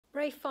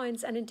Ray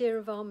Fiennes and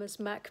Indira Varma's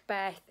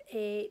Macbeth.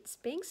 It's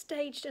being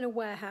staged in a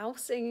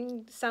warehouse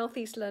in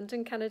southeast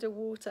London, Canada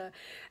Water,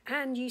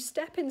 and you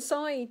step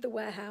inside the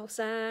warehouse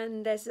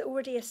and there's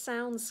already a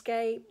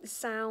soundscape,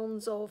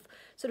 sounds of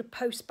sort of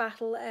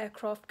post-battle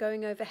aircraft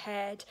going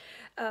overhead.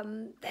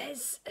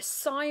 There's a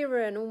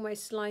siren,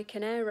 almost like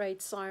an air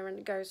raid siren,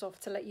 that goes off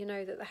to let you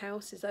know that the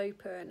house is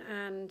open,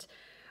 and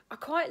I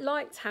quite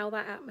liked how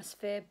that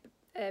atmosphere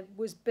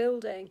was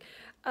building.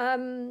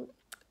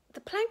 The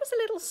play was a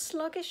little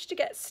sluggish to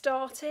get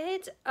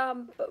started,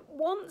 but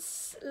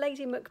once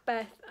Lady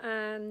Macbeth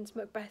and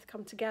Macbeth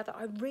come together,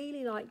 I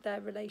really like their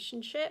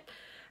relationship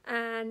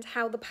and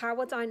how the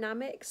power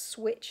dynamic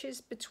switches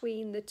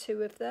between the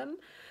two of them.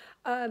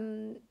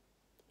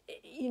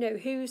 You know,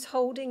 who's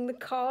holding the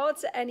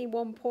cards at any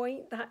one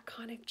point, that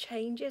kind of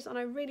changes, and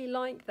I really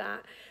like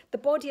that. The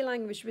body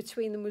language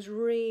between them was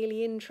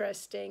really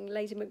interesting.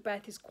 Lady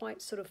Macbeth is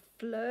quite sort of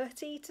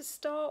flirty to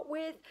start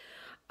with.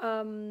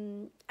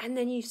 And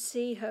then you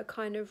see her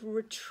kind of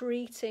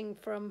retreating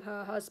from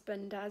her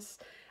husband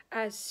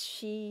as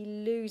she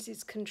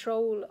loses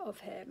control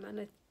of him,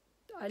 and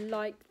I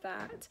like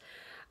that.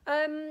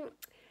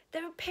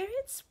 There are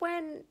periods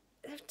when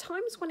there are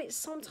times when it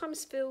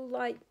sometimes feels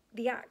like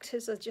the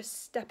actors are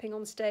just stepping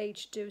on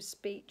stage to do a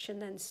speech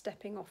and then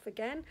stepping off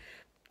again,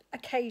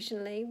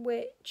 occasionally,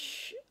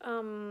 which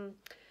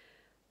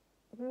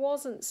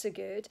wasn't so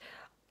good.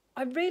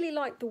 I really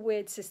liked the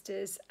Weird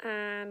Sisters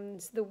and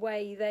the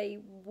way they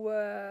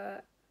were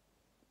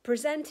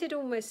presented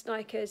almost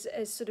like as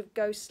sort of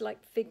ghosts,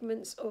 like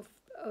figments of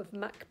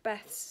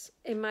Macbeth's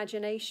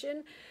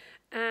imagination,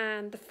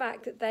 and the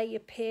fact that they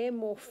appear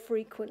more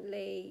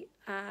frequently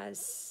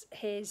as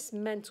his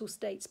mental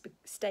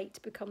state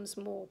becomes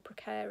more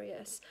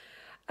precarious.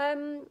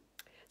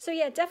 So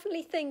yeah,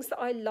 definitely things that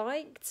I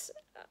liked.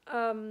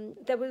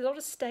 There was a lot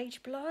of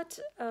stage blood.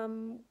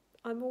 I'm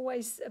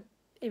always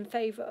in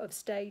favour of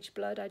stage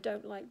blood. I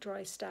don't like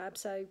dry stab,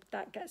 so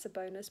that gets a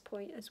bonus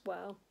point as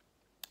well.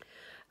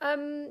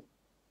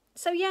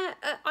 So yeah,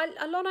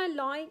 a lot I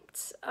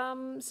liked.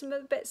 Some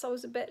of the bits I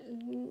was a bit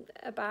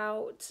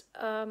about.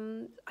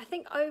 I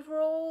think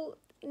overall,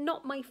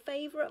 not my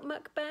favourite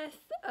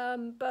Macbeth,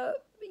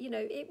 but you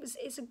know,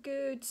 it's a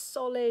good,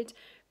 solid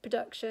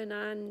production,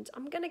 and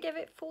I'm gonna give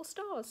it 4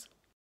 stars.